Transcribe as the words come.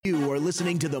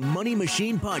listening to the Money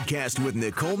Machine Podcast with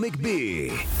Nicole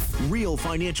McBee. Real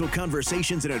financial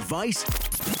conversations and advice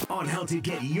on how to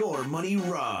get your money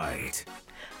right.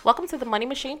 Welcome to the Money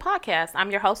Machine Podcast. I'm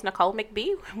your host, Nicole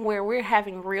McBee, where we're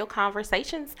having real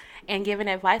conversations and giving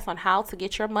advice on how to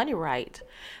get your money right.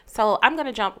 So I'm going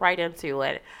to jump right into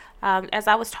it. As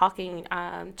I was talking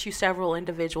to several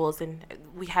individuals, and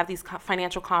we have these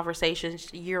financial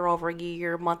conversations year over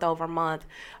year, month over month.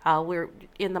 We're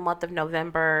in the month of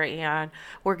November, and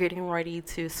we're getting ready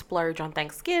to splurge on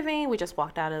Thanksgiving. We just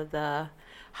walked out of the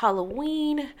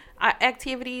Halloween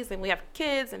activities, and we have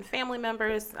kids and family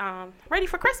members ready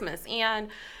for Christmas. And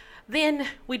then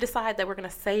we decide that we're going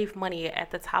to save money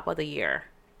at the top of the year,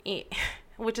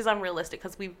 which is unrealistic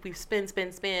because we spend,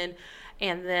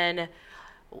 and then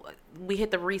we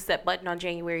hit the reset button on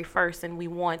January 1st and we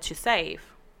want to save,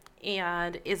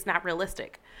 and it's not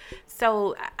realistic.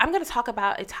 So I'm going to talk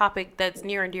about a topic that's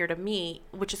near and dear to me,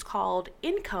 which is called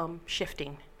income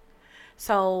shifting.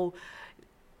 So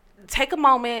take a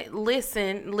moment,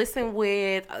 listen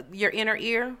with your inner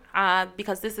ear,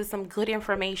 because this is some good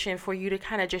information for you to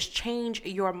kind of just change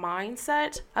your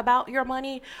mindset about your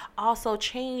money, also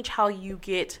change how you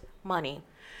get money.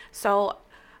 So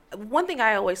one thing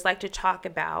I always like to talk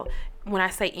about when I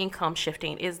say income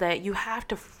shifting is that you have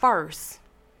to the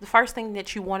first thing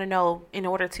that you want to know in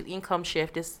order to income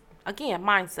shift is, again,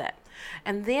 mindset.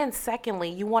 And then secondly,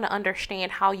 you want to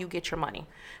understand how you get your money.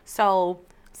 So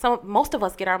most of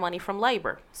us get our money from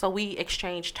labor. So we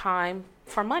exchange time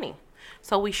for money.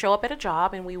 So we show up at a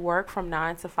job and we work from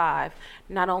 9 to 5.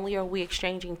 Not only are we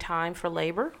exchanging time for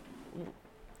labor,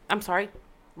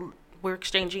 we're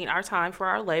exchanging our time for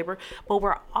our labor, but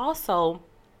we're also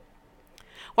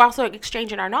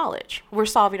exchanging our knowledge. We're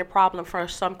solving a problem for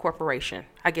some corporation.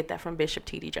 I get that from Bishop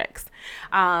T.D. Jakes.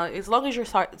 As long as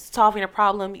you're solving a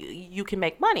problem, you can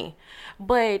make money.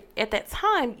 But at that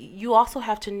time, you also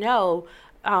have to know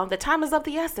that time is of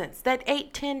the essence. That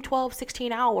 8, 10, 12,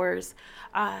 16 hours,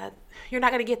 you're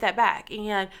not going to get that back.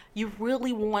 And you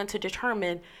really want to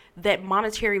determine that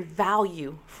monetary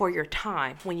value for your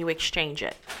time when you exchange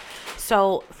it.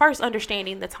 So first,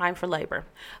 understanding the time for labor.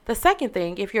 The second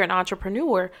thing, if you're an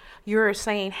entrepreneur, you're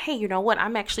saying, hey, you know what?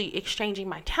 I'm actually exchanging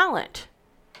my talent.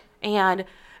 And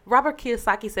Robert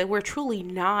Kiyosaki said, we're truly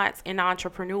not an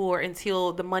entrepreneur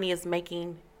until the money is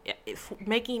making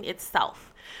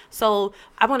itself. So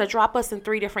I want to drop us in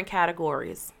 3 different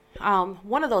categories.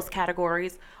 One of those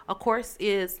categories, of course,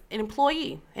 is an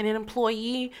employee. And an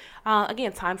employee,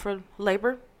 again, time for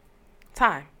labor,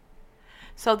 time.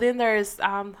 So then there's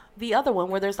the other one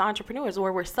where there's entrepreneurs,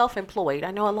 where we're self-employed.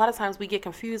 I know a lot of times we get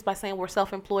confused by saying we're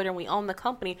self-employed and we own the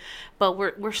company, but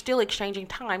we're still exchanging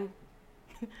time.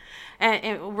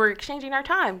 And we're exchanging our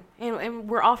time, and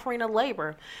we're offering a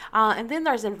labor. And then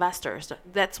there's investors.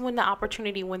 That's when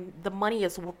the money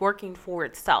is working for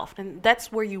itself. And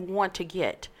that's where you want to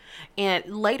get. And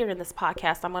later in this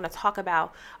podcast, I'm going to talk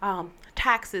about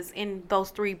taxes in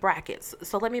those 3 brackets.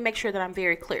 So let me make sure that I'm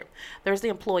very clear. There's the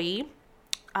employee,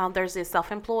 there's the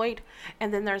self-employed,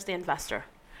 and then there's the investor.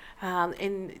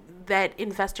 And that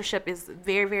investorship is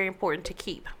very, very important to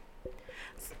keep.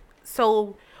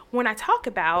 So when I talk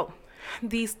about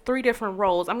these 3 different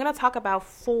roles, I'm going to talk about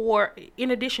 4,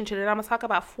 in addition to that, I'm going to talk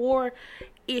about 4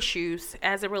 issues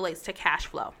as it relates to cash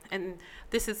flow. And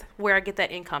this is where I get that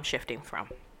income shifting from.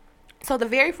 So the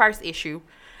very first issue,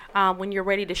 when you're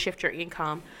ready to shift your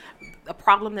income, a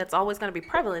problem that's always going to be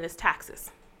prevalent is taxes.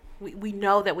 We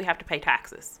know that we have to pay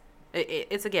taxes.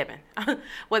 It's a given,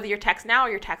 whether you're taxed now or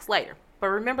you're taxed later. But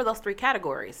remember those 3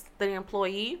 categories: the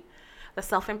employee, the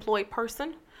self-employed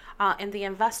person, and the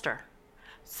investor.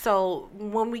 So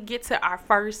when we get to our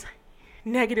first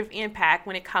negative impact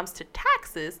when it comes to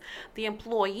taxes, the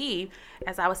employee,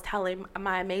 as I was telling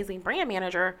my amazing brand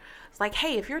manager, it's like,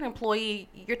 hey, if you're an employee,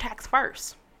 you're taxed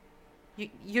first.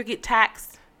 You get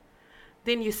taxed,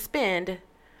 then you spend,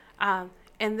 and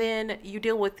then you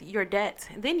deal with your debts,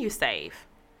 and then you save.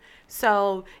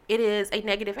 So it is a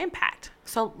negative impact.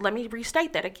 So let me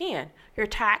restate that again. You're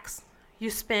taxed, you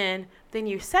spend, then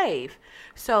you save.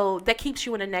 So that keeps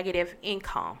you in a negative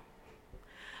income.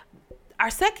 Our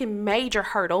second major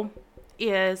hurdle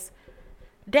is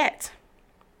debt.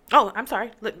 Oh, I'm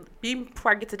sorry.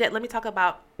 Before I get to debt, let me talk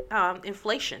about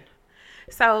inflation.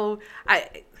 So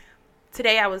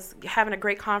today I was having a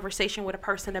great conversation with a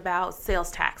person about sales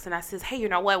tax. And I says, hey, you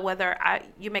know what, whether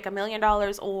you make $1 million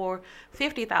or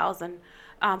 $50,000,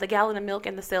 the gallon of milk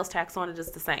and the sales tax on it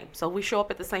is the same. So we show up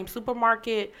at the same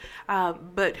supermarket,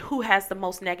 but who has the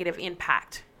most negative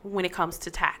impact when it comes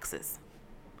to taxes?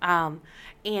 And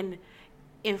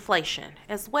inflation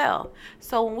as well.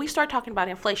 So when we start talking about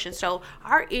inflation, so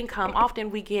our income, often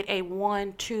we get a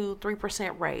 1, 2,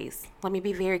 3% raise. Let me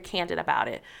be very candid about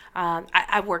it.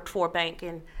 I worked for a bank,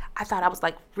 and I thought I was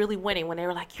like really winning when they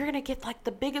were like, you're going to get like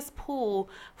the biggest pool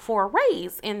for a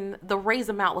raise. And the raise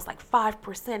amount was like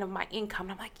 5% of my income.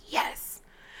 And I'm like, yes.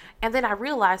 And then I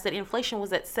realized that inflation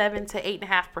was at 7 to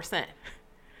 8.5%.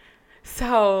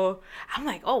 So I'm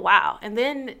like, oh, wow. And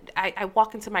then I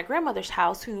walk into my grandmother's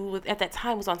house, who at that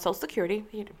time was on Social Security.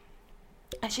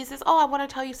 And she says, oh, I want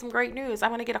to tell you some great news. I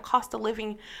want to get a cost of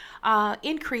living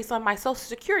increase on my Social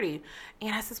Security.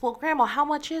 And I says, well, Grandma, how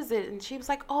much is it? And she was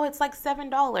like, oh, it's like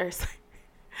 $7.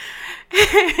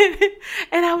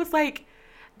 And I was like,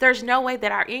 there's no way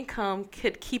that our income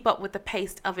could keep up with the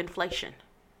pace of inflation.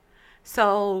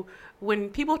 So when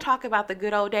people talk about the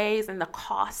good old days and the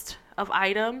cost of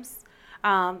items,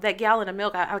 that gallon of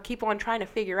milk, I keep on trying to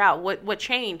figure out what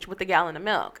changed with the gallon of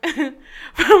milk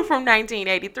from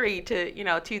 1983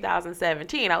 to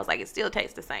 2017. I was like, it still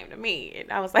tastes the same to me.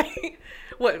 And I was like,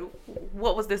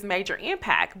 what was this major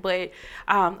impact? But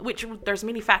which there's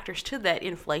many factors to that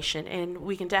inflation, and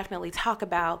we can definitely talk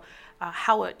about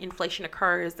how inflation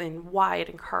occurs and why it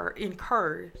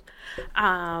incurs.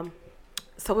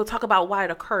 So we'll talk about why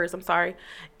it occurs. I'm sorry,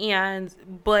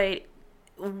 but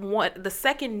what the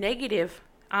second negative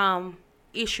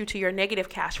issue to your negative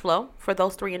cash flow for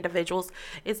those three individuals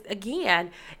is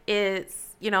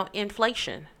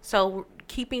inflation. So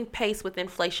keeping pace with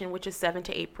inflation, which is 7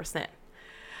 to 8%.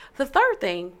 The third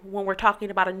thing when we're talking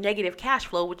about a negative cash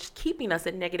flow, which is keeping us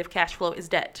at negative cash flow, is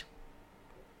debt.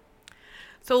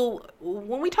 So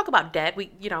when we talk about debt,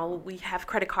 we have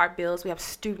credit card bills, we have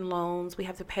student loans, we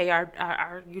have to pay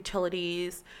our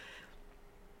utilities.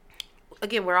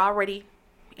 Again, we're already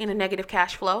in a negative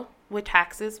cash flow with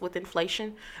taxes, with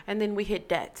inflation, and then we hit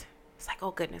debt. It's like,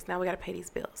 oh goodness, now we got to pay these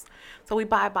bills. So we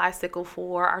buy a bicycle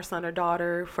for our son or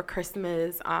daughter for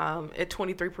Christmas at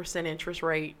 23% interest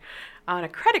rate on a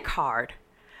credit card.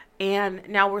 And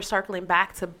now we're circling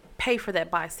back to pay for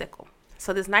that bicycle.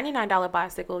 So this $99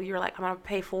 bicycle, you're like, I'm going to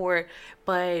pay for it.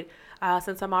 But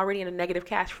since I'm already in a negative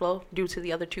cash flow due to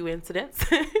the other two incidents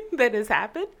that has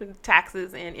happened,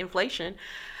 taxes and inflation,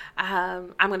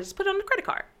 I'm going to just put it on the credit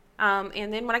card.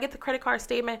 And then when I get the credit card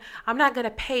statement, I'm not going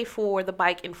to pay for the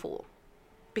bike in full,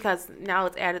 because now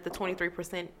it's added the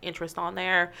 23% interest on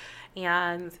there.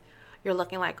 And you're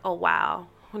looking like, oh, wow.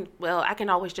 Well, I can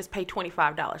always just pay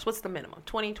 $25. What's the minimum?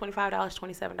 $20, $25,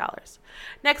 $27.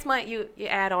 Next month, you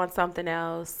add on something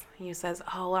else. And you says,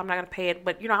 oh, I'm not going to pay it,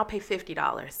 but, I'll pay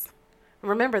 $50.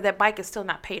 Remember, that bike is still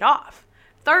not paid off.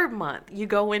 Third month, you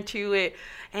go into it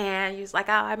and you're like,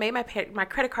 oh, I made my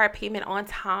credit card payment on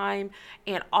time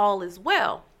and all is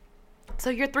well.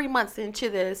 So you're 3 months into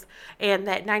this and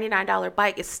that $99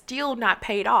 bike is still not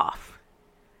paid off.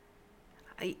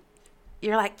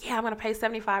 You're like, yeah, I'm going to pay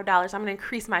 $75. I'm going to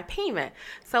increase my payment.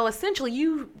 So essentially,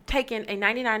 you've taken a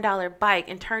 $99 bike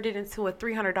and turned it into a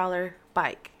 $300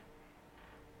 bike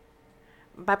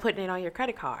by putting it on your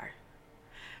credit card.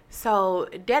 So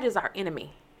debt is our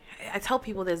enemy. I tell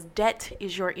people this: debt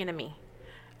is your enemy.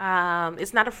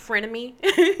 It's not a frenemy.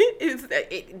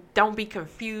 Don't be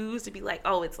confused to be like,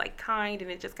 oh, it's like kind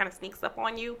and it just kind of sneaks up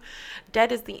on you.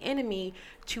 Debt is the enemy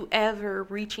to ever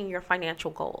reaching your financial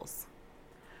goals.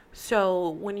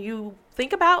 So when you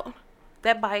think about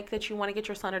that bike that you want to get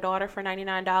your son or daughter for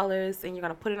 $99 and you're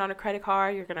going to put it on a credit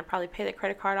card, you're going to probably pay that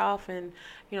credit card off in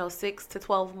 6 to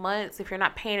 12 months. If you're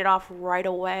not paying it off right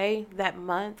away that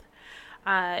month,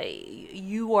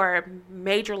 you are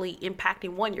majorly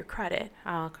impacting your credit,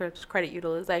 credit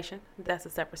utilization. That's a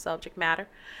separate subject matter.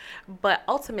 But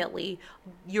ultimately,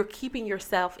 you're keeping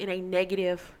yourself in a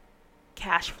negative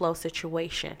cash flow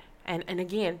situation. And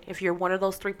again, if you're one of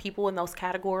those three people in those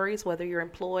categories, whether you're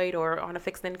employed or on a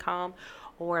fixed income,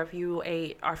 or if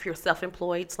you're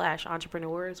self-employed /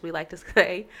 entrepreneur, as we like to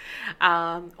say,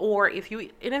 or if you're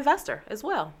an investor as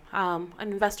well.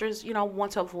 Investors,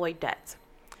 want to avoid debt.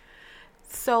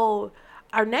 So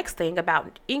our next thing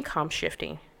about income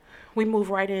shifting, we move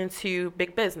right into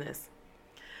big business.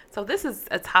 So this is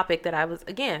a topic that I was,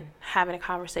 again, having a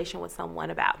conversation with someone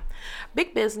about.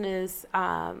 Big business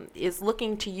is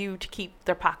looking to you to keep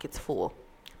their pockets full.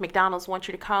 McDonald's wants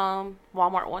you to come.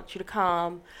 Walmart wants you to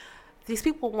come. These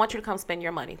people want you to come spend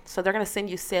your money. So they're going to send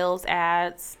you sales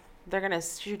ads. They're going to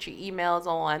shoot you emails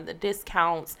on the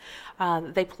discounts.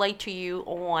 They play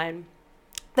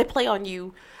on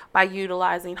you by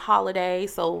utilizing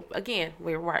holidays. So again,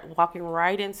 we're walking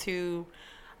right into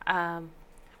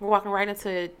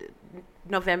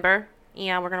November,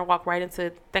 and we're going to walk right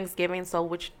into Thanksgiving. So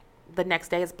which the next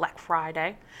day is Black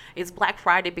Friday. It's Black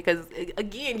Friday because,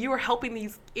 again, you are helping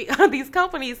these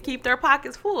companies keep their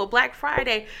pockets full. Black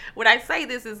Friday, when I say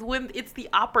this, is when it's the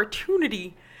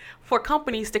opportunity for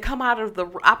companies to come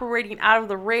operating out of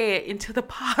the red into the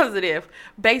positive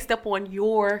based upon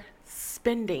your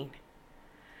spending.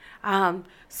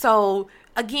 So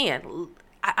again,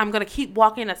 I'm going to keep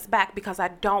walking us back because I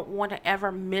don't want to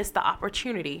ever miss the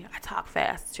opportunity. I talk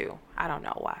fast too. I don't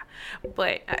know why,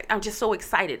 but I'm just so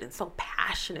excited and so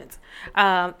passionate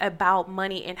about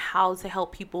money and how to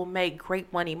help people make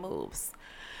great money moves.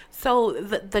 So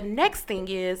the next thing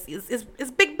is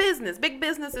big business. Big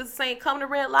business is saying, come to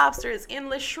Red Lobster. It's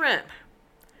endless shrimp.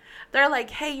 They're like,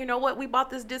 hey, you know what? We bought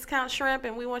this discount shrimp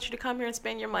and we want you to come here and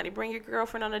spend your money. Bring your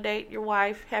girlfriend on a date, your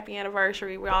wife, happy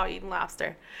anniversary. We're all eating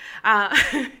lobster.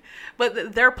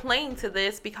 But they're playing to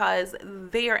this because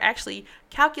they are actually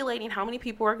calculating how many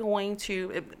people are going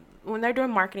to, when they're doing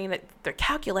marketing, they're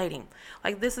calculating.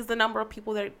 Like, this is the number of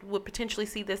people that would potentially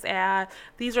see this ad.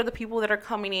 These are the people that are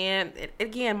coming in.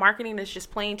 Again, marketing is just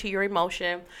playing to your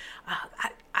emotion.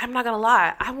 I'm not going to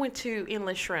lie. I went to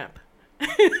Endless Shrimp.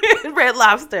 Red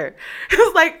Lobster. It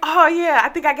was like, oh yeah, I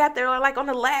think I got there like on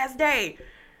the last day.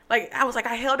 Like, I was like,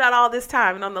 I held out all this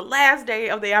time, and on the last day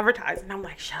of the advertising, I'm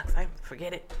like, shucks,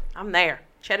 forget it. I'm there.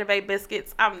 Cheddar Bay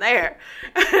biscuits, I'm there.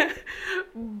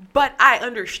 But I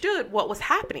understood what was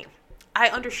happening. I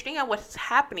understand what's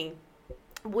happening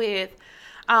with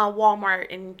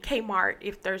Walmart and Kmart,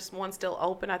 if there's one still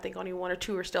open. I think only one or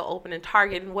two are still open in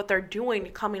Target. And what they're doing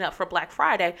coming up for Black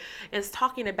Friday is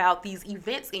talking about these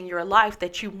events in your life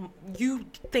that you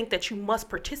think that you must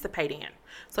participate in.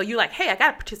 So you're like, hey, I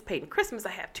got to participate in Christmas.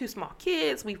 I have 2 small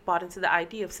kids. We've bought into the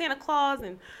idea of Santa Claus,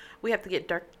 and we have to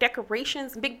get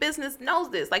decorations. Big business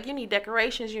knows this. Like, you need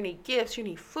decorations, you need gifts, you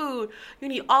need food, you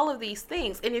need all of these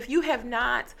things. And if you have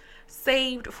not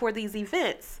saved for these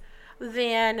events,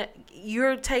 then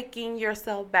you're taking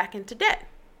yourself back into debt.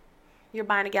 You're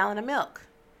buying a gallon of milk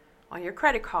on your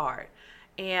credit card,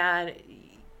 and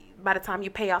by the time you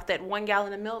pay off that 1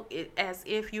 gallon of milk, it's as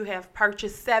if you have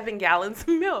purchased 7 gallons of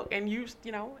milk, and you're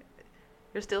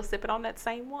still sipping on that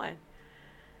same one.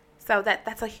 So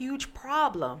that's a huge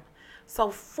problem.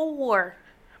 So 4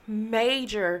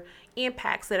 major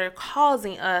impacts that are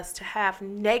causing us to have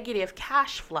negative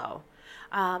cash flow.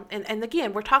 And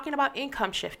again, we're talking about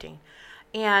income shifting.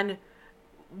 And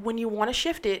when you want to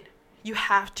shift it, you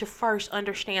have to first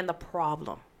understand the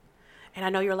problem. And I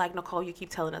know you're like, Nicole, you keep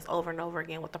telling us over and over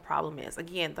again what the problem is.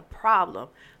 Again, the problem,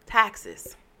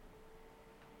 taxes.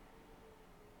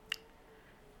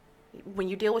 When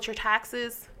you deal with your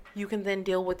taxes, you can then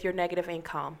deal with your negative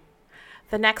income.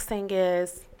 The next thing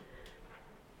is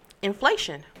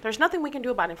inflation. There's nothing we can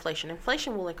do about inflation.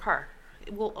 Inflation will occur.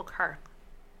 It will occur.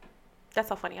 That's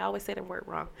so funny. I always say the word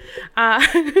wrong.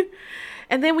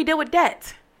 And then we deal with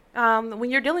debt. When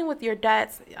you're dealing with your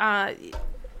debts,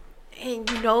 and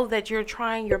you know that you're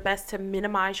trying your best to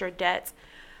minimize your debts,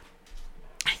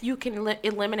 you can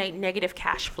eliminate negative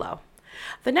cash flow.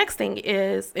 The next thing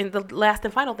is, and the last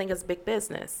and final thing is big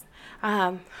business.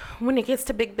 When it gets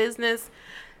to big business,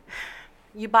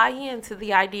 you buy into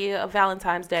the idea of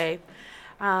Valentine's Day.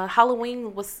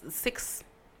 Halloween was $6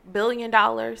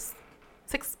 billion.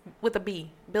 6 with a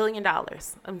B, $1 billion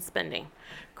of spending.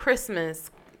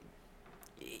 Christmas,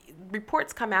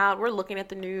 reports come out. We're looking at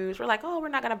the news. We're like, oh, we're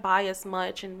not going to buy as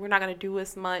much and we're not going to do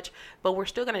as much, but we're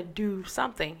still going to do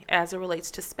something as it relates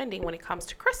to spending when it comes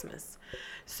to Christmas.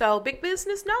 So big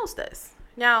business knows this.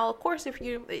 Now, of course,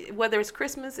 whether it's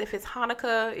Christmas, if it's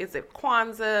Hanukkah, is it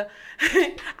Kwanzaa,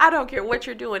 I don't care what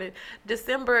you're doing.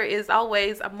 December is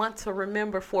always a month to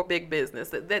remember for big business.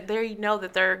 That they know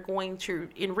that they're going to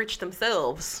enrich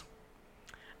themselves.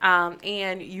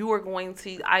 And you are going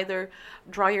to either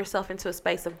draw yourself into a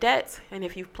space of debt, and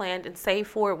if you've planned and saved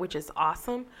for it, which is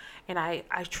awesome, and I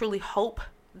truly hope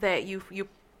that you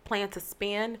plan to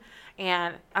spend,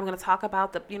 and I'm going to talk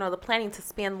about the planning to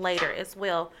spend later as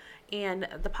well in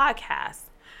the podcast.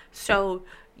 So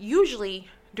usually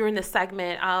during this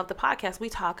segment of the podcast, we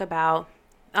talk about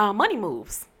money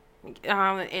moves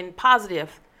and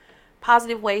positive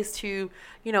ways to,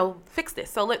 fix this.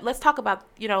 So let's talk about,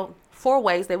 4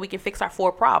 ways that we can fix our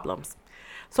 4 problems.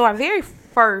 So our very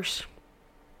first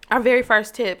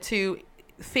tip to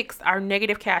fix our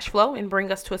negative cash flow and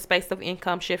bring us to a space of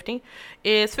income shifting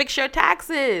is fix your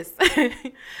taxes.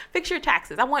 Fix your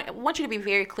taxes. I want you to be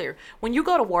very clear. When you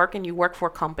go to work and you work for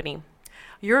a company,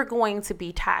 you're going to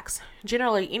be taxed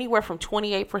generally anywhere from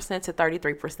 28% to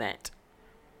 33%.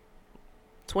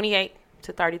 28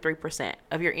 to 33%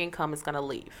 of your income is going to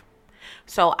leave.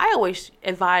 So I always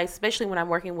advise, especially when I'm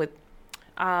working with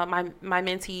my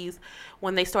mentees,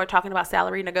 when they start talking about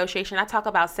salary negotiation, I talk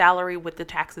about salary with the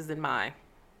taxes in mind.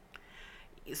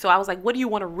 So I was like, what do you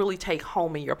want to really take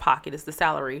home in your pocket is the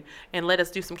salary, and let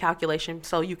us do some calculation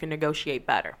so you can negotiate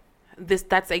better.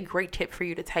 That's a great tip for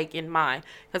you to take in mind,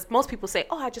 because most people say,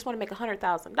 oh, I just want to make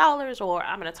 $100,000, or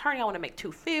I'm an attorney, I want to make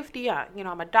 $250.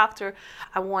 I'm a doctor,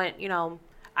 I want,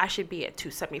 I should be at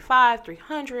 275,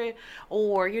 300,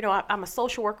 or, I'm a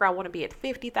social worker, I want to be at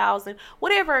 50,000,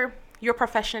 whatever your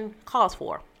profession calls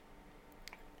for.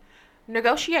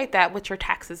 Negotiate that with your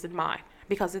taxes in mind,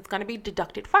 because it's going to be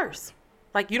deducted first.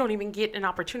 Like, you don't even get an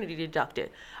opportunity to deduct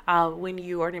it when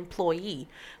you are an employee.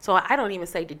 So I don't even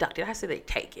say deduct it. I say they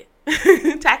take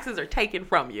it. Taxes are taken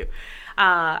from you.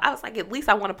 I was like, at least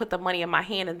I want to put the money in my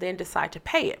hand and then decide to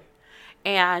pay it.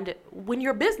 And when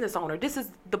you're a business owner, this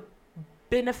is the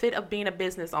benefit of being a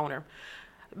business owner.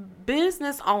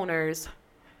 Business owners,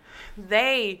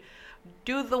 they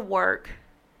do the work,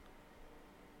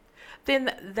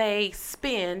 then they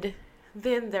spend,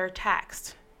 then they're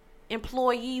taxed.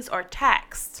 Employees are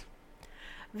taxed.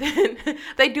 Then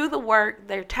they do the work,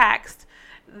 they're taxed,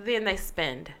 then they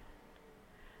spend.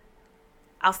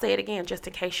 I'll say it again just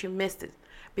in case you missed it.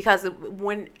 Because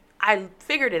when I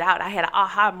figured it out, I had an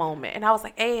aha moment. And I was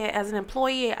like, hey, as an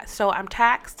employee, so I'm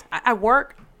taxed. I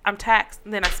work, I'm taxed,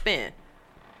 and then I spend.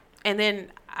 And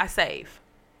then I save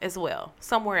as well.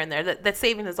 Somewhere in there. That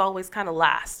saving is always kind of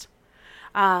last.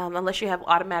 Unless you have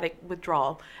automatic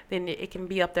withdrawal, then it can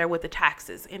be up there with the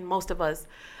taxes. And most of us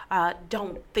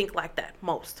don't think like that.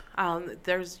 Most.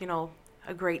 There's,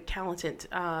 a great talented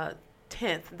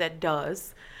tenth that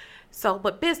does. So,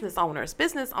 but business owners,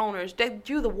 they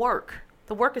do the work.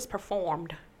 The work is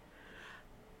performed.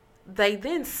 They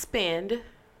then spend.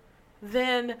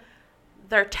 Then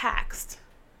they're taxed.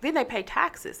 Then they pay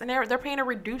taxes, and they're paying a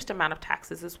reduced amount of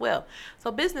taxes as well.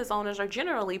 So business owners are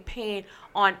generally paying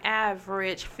on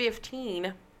average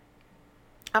 13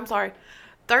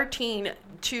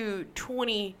 to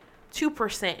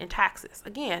 22% in taxes.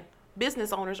 Again,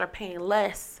 business owners are paying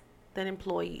less than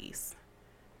employees.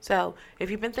 So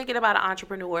if you've been thinking about an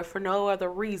entrepreneur for no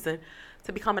other reason,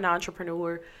 to become an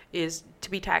entrepreneur is to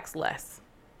be taxed less.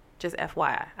 Just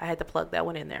FYI, I had to plug that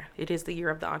one in there. It is the year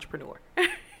of the entrepreneur.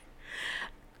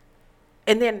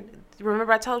 And then,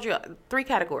 remember I told you 3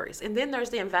 categories. And then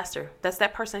there's the investor. That's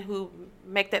that person who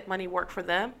make that money work for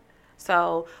them.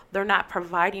 So they're not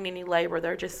providing any labor.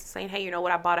 They're just saying, hey, you know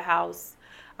what? I bought a house.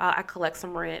 I collect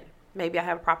some rent. Maybe I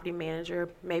have a property manager.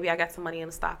 Maybe I got some money in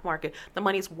the stock market. The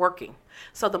money's working.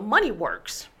 So the money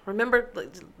works. Remember,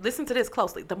 listen to this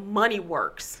closely. The money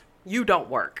works. You don't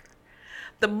work.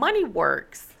 The money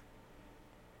works.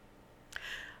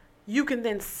 You can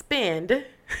then spend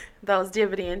those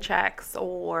dividend checks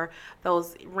or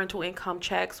those rental income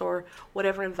checks or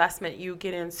whatever investment you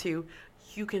get into.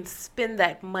 You can spend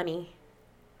that money.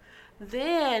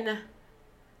 Then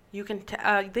you can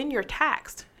then you're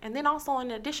taxed. And then also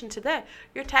in addition to that,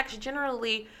 you're taxed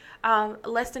generally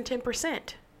less than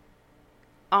 10%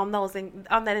 on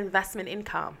that investment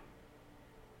income.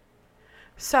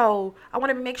 So I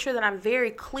want to make sure that I'm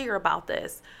very clear about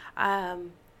this.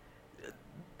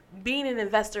 Being an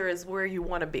investor is where you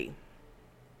want to be.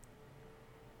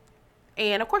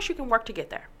 And of course you can work to get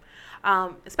there.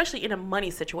 Especially in a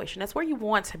money situation. That's where you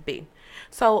want to be.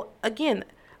 So again,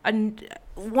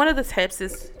 one of the tips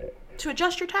is to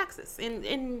adjust your taxes.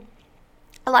 In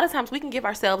a lot of times we can give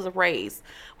ourselves a raise.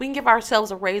 We can give ourselves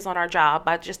a raise on our job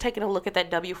by just taking a look at that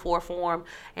W-4 form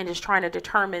and just trying to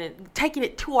determine it, taking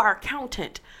it to our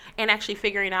accountant and actually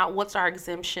figuring out what's our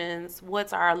exemptions,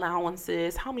 what's our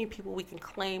allowances, how many people we can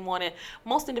claim on it.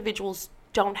 Most individuals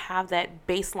don't have that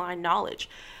baseline knowledge.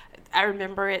 I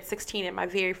remember at 16 at my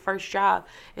very first job,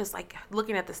 it was like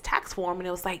looking at this tax form and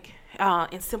it was like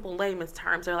in simple layman's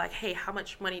terms, they're like, hey, how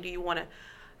much money do you want to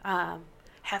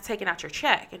have taken out your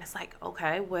check? And it's like,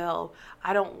 okay, well,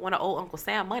 I don't want to owe Uncle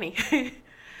Sam money.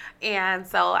 And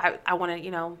so I want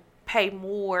to, pay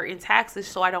more in taxes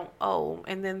so I don't owe.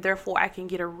 And then therefore I can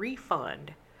get a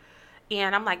refund.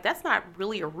 And I'm like, that's not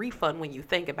really a refund when you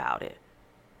think about it.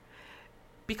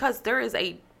 Because there is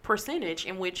a percentage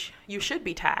in which you should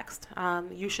be taxed.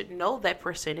 You should know that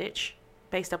percentage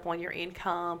based upon your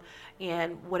income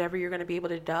and whatever you're going to be able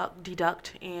to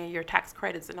deduct and your tax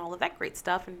credits and all of that great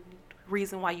stuff. And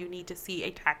reason why you need to see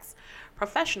a tax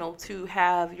professional to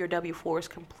have your W-4s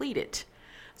completed.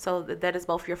 So that is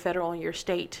both your federal and your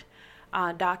state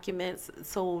documents,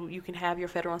 so you can have your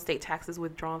federal and state taxes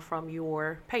withdrawn from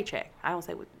your paycheck. I don't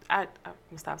say I'm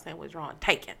gonna stop saying withdrawn,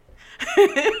 taken.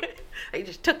 They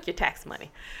just took your tax money.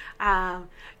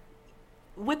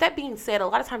 With that being said, a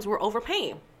lot of times we're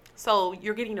overpaying. So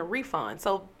you're getting a refund.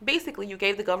 So basically, you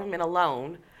gave the government a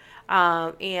loan,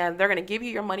 and they're going to give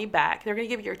you your money back. They're going to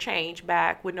give you your change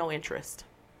back with no interest.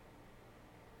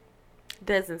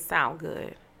 Doesn't sound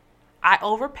good. I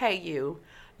overpay you.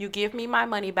 You give me my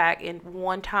money back in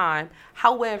one time.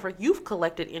 However, you've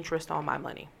collected interest on my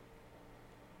money.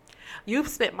 You've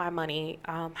spent my money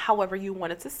however you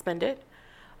wanted to spend it.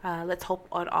 Let's hope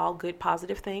on all good,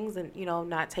 positive things, and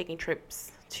not taking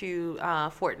trips to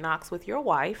Fort Knox with your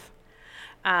wife,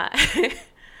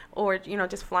 or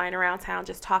just flying around town,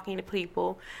 just talking to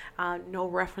people. No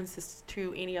references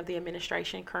to any of the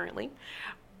administration currently.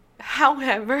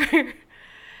 However,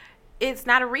 it's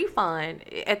not a refund.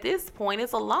 At this point,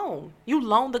 it's a loan. You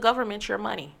loan the government your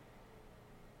money.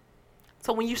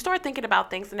 So when you start thinking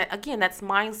about things, and that's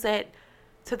mindset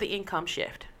to the income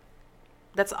shift.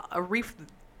 That's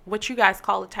what you guys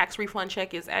call a tax refund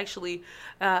check is actually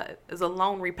is a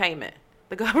loan repayment.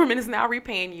 The government is now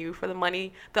repaying you for the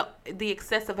money, the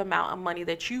excessive amount of money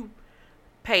that you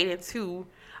paid into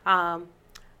the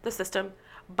system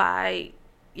by,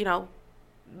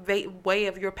 way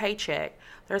of your paycheck.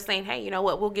 They're saying, hey, you know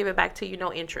what? We'll give it back to you,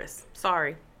 no interest.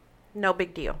 Sorry. No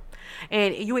big deal.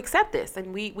 And you accept this,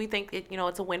 and we think that,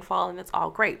 it's a windfall and it's all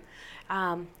great.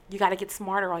 You got to get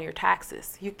smarter on your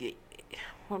taxes.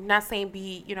 I'm not saying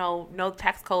know the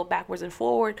tax code backwards and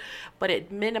forward, but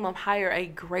at minimum, hire a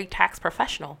great tax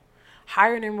professional.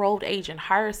 Hire an enrolled agent,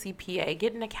 hire a CPA,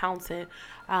 get an accountant.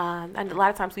 And a lot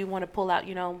of times we want to pull out,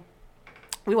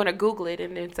 we want to Google it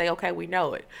and then say, okay, we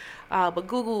know it. But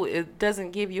Google, it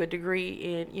doesn't give you a degree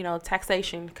in,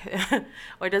 taxation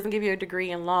or it doesn't give you a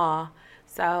degree in law.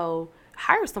 So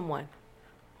hire someone.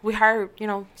 We hire,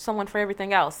 someone for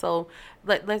everything else. So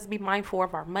let's be mindful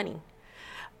of our money.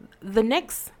 The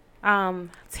next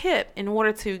tip in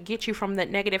order to get you from that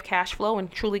negative cash flow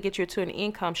and truly get you to an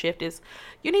income shift is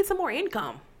you need some more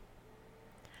income.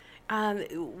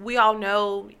 We all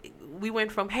know we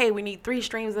went from, hey, we need 3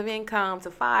 streams of income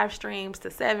to 5 streams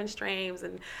to 7 streams.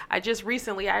 And I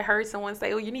heard someone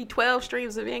say, oh, you need 12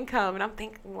 streams of income. And I'm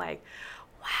thinking like,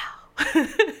 wow,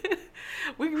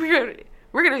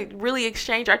 we're going to really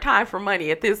exchange our time for money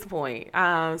at this point.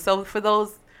 So for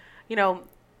those,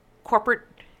 corporate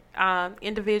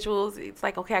individuals, it's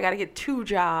like, okay, I got to get 2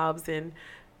 jobs and,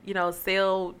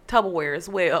 sell Tupperware as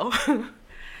well.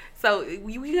 So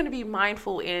we're going to be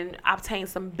mindful and obtain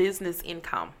some business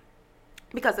income.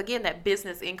 Because, again, that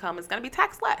business income is going to be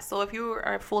taxed less. So if you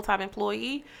are a full-time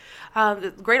employee,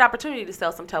 great opportunity to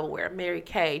sell some Tupperware, Mary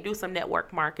Kay, do some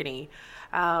network marketing,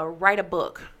 write a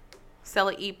book, sell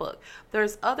an ebook.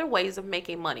 There's other ways of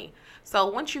making money. So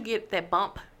once you get that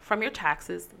bump from your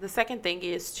taxes, the second thing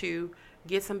is to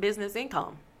get some business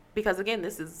income. Because, again,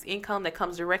 this is income that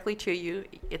comes directly to you.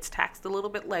 It's taxed a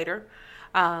little bit later.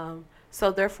 So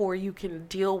therefore, you can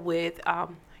deal with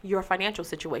your financial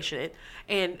situation,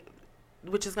 and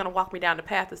which is going to walk me down the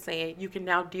path of saying you can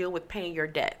now deal with paying your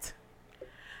debt.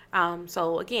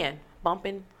 So again,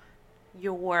 bumping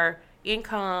your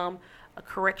income, a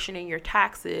correction in your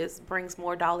taxes brings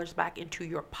more dollars back into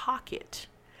your pocket.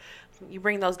 You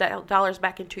bring those dollars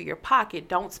back into your pocket.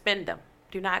 Don't spend them.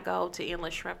 Do not go to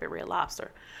Endless Shrimp and Red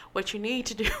Lobster. What you need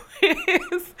to do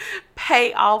is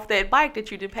pay off that bike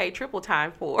that you didn't pay triple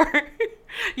time for.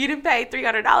 You didn't pay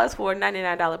 $300 for a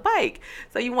 $99 bike.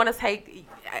 So you want to take,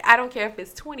 I don't care if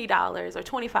it's $20 or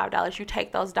 $25, you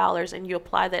take those dollars and you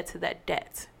apply that to that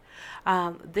debt.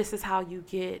 This is how you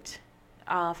get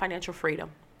financial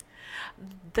freedom.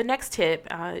 The next tip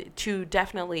to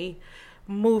definitely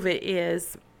move it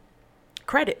is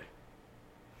credit.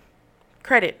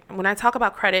 Credit. When I talk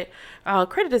about credit,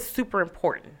 credit is super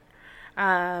important.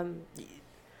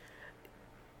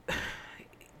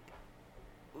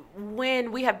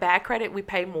 When we have bad credit, we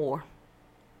pay more.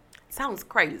 Sounds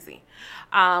crazy.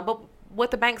 But what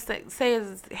the bank says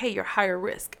is, hey, you're higher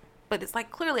risk. But it's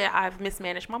like, clearly I've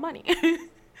mismanaged my money.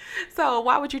 So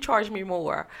why would you charge me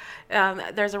more?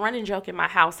 There's a running joke in my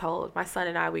household. My son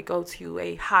and I, we go to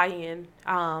a high-end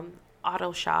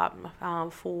auto shop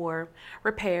for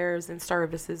repairs and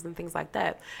services and things like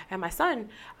that. And my son,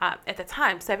 at the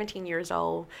time, 17 years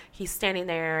old, he's standing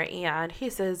there and he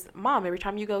says, Mom, every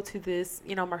time you go to this,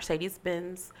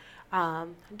 Mercedes-Benz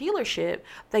dealership,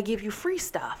 they give you free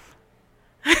stuff.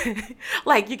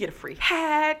 Like you get a free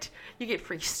hat, you get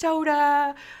free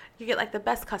soda, you get like the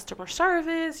best customer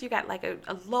service, you got like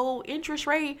a low interest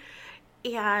rate.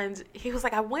 And he was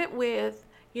like, I went with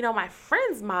my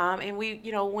friend's mom, and we,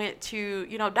 went to,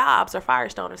 Dobbs or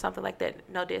Firestone or something like that.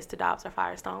 No diss to Dobbs or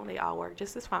Firestone. They all work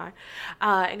just as fine.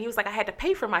 And he was like, I had to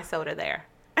pay for my soda there.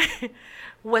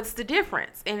 What's the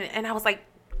difference? And I was like,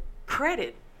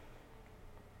 credit.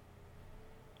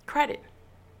 credit.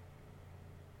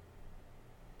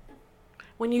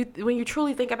 When you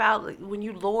truly think about, when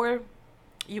you lower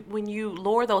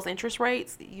those interest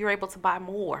rates, you're able to buy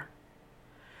more.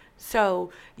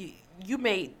 So you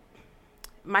made,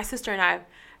 my sister and I,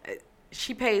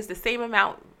 she pays the same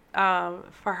amount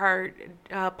for her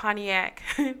Pontiac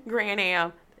Grand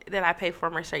Am that I pay for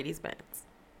Mercedes Benz.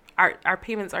 Our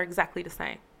payments are exactly the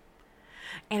same.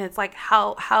 And it's like,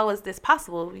 how is this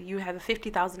possible? You have a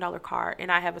 $50,000 car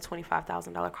and I have a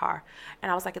 $25,000 car.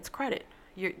 And I was like, it's credit.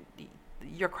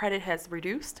 Your credit has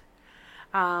reduced,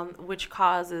 which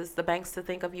causes the banks to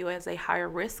think of you as a higher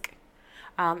risk.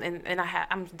 I'm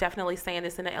definitely saying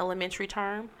this in an elementary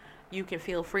term. You can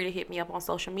feel free to hit me up on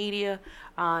social media,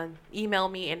 email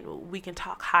me, and we can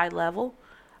talk high level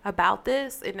about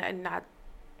this, and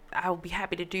I'll be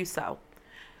happy to do so.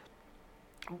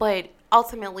 But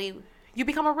ultimately, you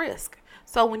become a risk.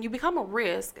 So when you become a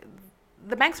risk,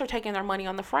 the banks are taking their money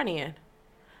on the front end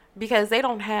because they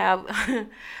don't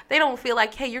feel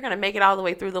like, hey, you're going to make it all the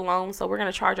way through the loan, so we're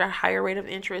going to charge a higher rate of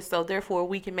interest, so therefore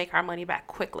we can make our money back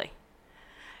quickly.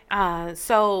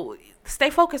 So stay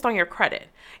focused on your credit.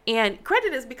 And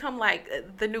credit has become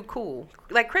like the new cool.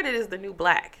 Like credit is the new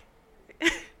black.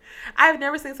 I've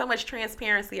never seen so much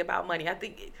transparency about money. I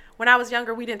think when I was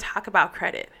younger, we didn't talk about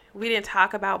credit. We didn't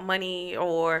talk about money,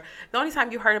 or the only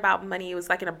time you heard about money was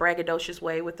like in a braggadocious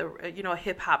way with a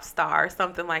hip hop star or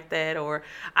something like that. Or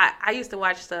I used to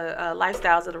watch the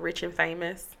Lifestyles of the Rich and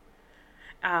Famous.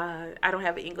 I don't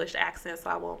have an English accent, so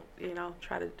I won't,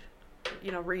 try to,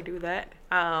 redo that.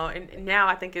 And now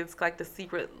I think it's like The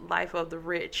Secret Life of the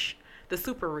Rich, the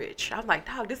super rich. I'm like,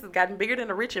 dog, this has gotten bigger than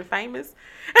The Rich and Famous.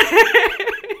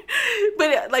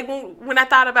 But like when I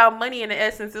thought about money in the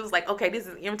essence, it was like, okay, this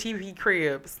is MTV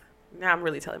Cribs. Now I'm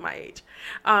really telling my age.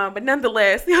 But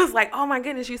nonetheless, it was like, oh my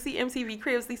goodness, you see MTV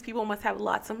Cribs, these people must have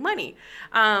lots of money.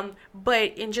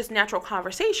 But in just natural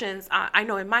conversations, I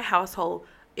know in my household,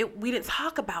 we didn't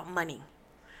talk about money.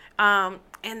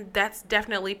 And that's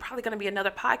definitely probably going to be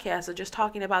another podcast of just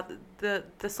talking about the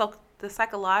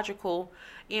psychological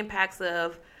impacts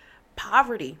of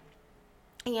poverty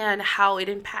and how it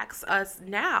impacts us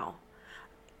now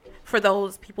for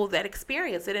those people that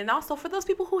experience it, and also for those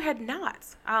people who had not,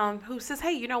 who says,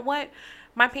 hey, you know what?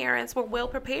 My parents were well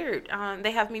prepared.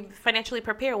 They have me financially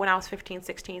prepared when I was 15,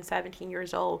 16, 17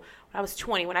 years old. When I was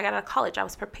 20, when I got out of college, I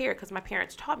was prepared because my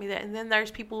parents taught me that. And then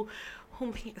there's people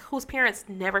whose parents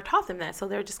never taught them that. So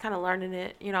they're just kind of learning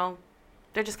it,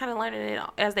 they're just kind of learning it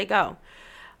as they go.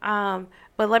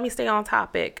 But let me stay on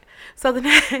topic. So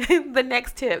the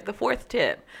next tip, the fourth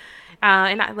tip,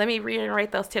 let me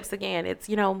reiterate those tips again. It's,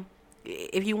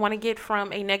 if you want to get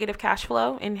from a negative cash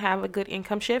flow and have a good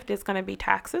income shift, it's going to be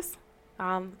taxes.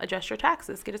 Adjust your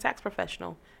taxes. Get a tax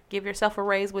professional. Give yourself a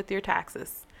raise with your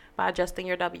taxes by adjusting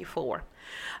your W-4.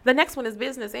 The next one is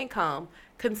business income.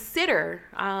 Consider,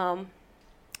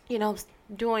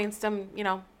 doing some,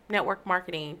 network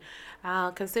marketing.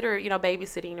 Consider,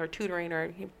 babysitting or tutoring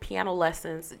or piano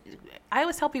lessons. I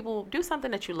always tell people, do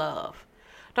something that you love.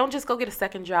 Don't just go get a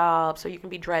second job so you can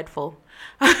be dreadful.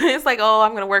 It's like, oh,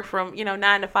 I'm going to work from,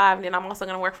 9 to 5, and then I'm also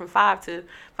going to work from 5 to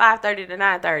 5:30 to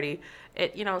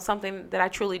 9:30. Something that I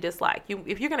truly dislike.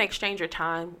 If you're going to exchange your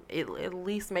time, at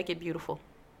least make it beautiful.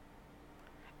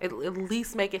 At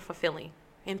least make it fulfilling,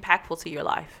 impactful to your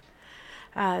life.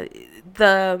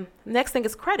 The next thing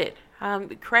is credit.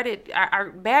 Our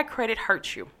bad credit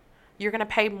hurts you. You're going to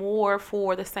pay more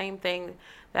for the same thing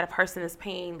that a person is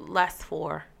paying less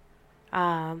for.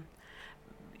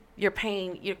 You're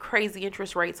paying your crazy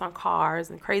interest rates on cars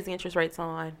and crazy interest rates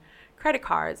on credit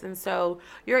cards. And so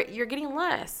you're getting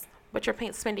less, but you're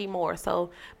spending more.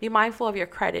 So be mindful of your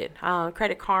credit,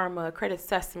 Credit Karma, Credit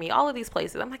Sesame, all of these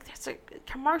places. I'm like, there's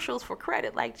commercials for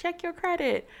credit. Like, check your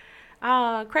credit.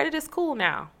 Credit is cool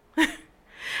now.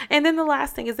 And then the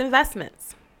last thing is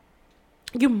investments.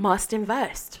 You must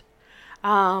invest.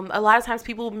 A lot of times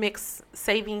people mix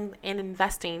saving and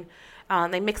investing.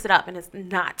 They mix it up, and it's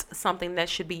not something that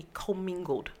should be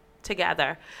commingled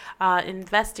together.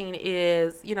 Investing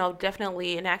is,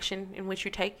 definitely an action in which you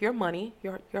take your money,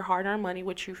 your hard-earned money,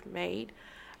 which you've made,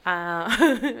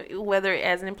 whether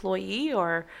as an employee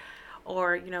or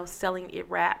selling it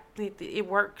it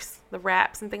works, the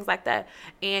wraps and things like that.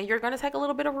 And you're going to take a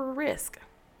little bit of a risk.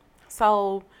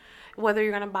 So whether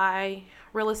you're going to buy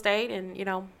real estate and,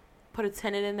 put a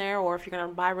tenant in there, or if you're going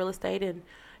to buy real estate and,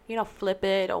 flip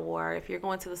it, or if you're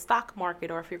going to the stock market,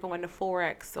 or if you're going to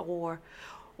Forex, or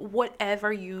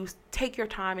whatever, you take your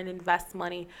time and invest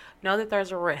money, know that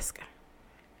there's a risk,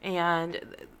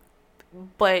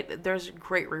 but there's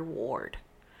great reward.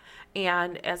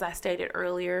 And as I stated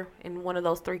earlier, in one of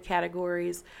those three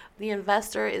categories, the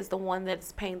investor is the one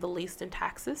that's paying the least in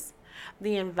taxes.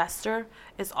 The investor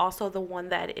is also the one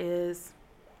that is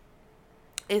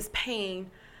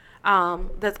paying,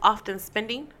 that's often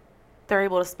spending. They're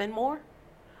able to spend more.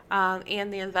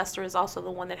 And the investor is also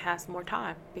the one that has more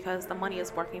time because the money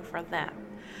is working for them.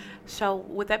 So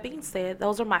with that being said,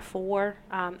 those are my four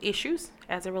issues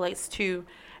as it relates to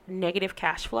negative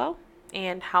cash flow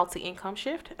and how to income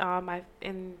shift.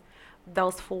 And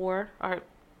those four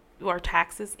are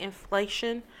taxes,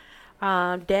 inflation,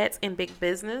 debts, and big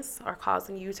business are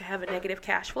causing you to have a negative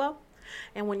cash flow.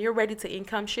 And when you're ready to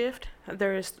income shift,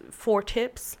 there's 4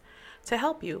 tips to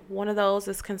help you. One of those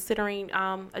is considering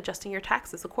adjusting your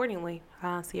taxes accordingly.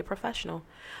 See a professional.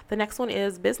 The next one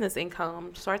is business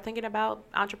income. Start thinking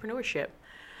about entrepreneurship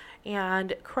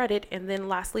and credit. And then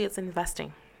lastly, it's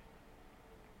investing.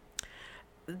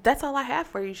 That's all I have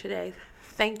for you today.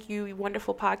 Thank you,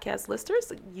 wonderful podcast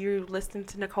listeners. You're listening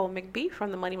to Nicole McBee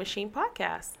from the Money Machine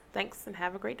Podcast. Thanks and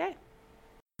have a great day.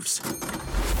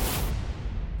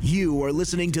 You are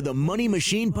listening to the Money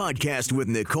Machine Podcast with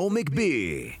Nicole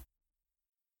McBee.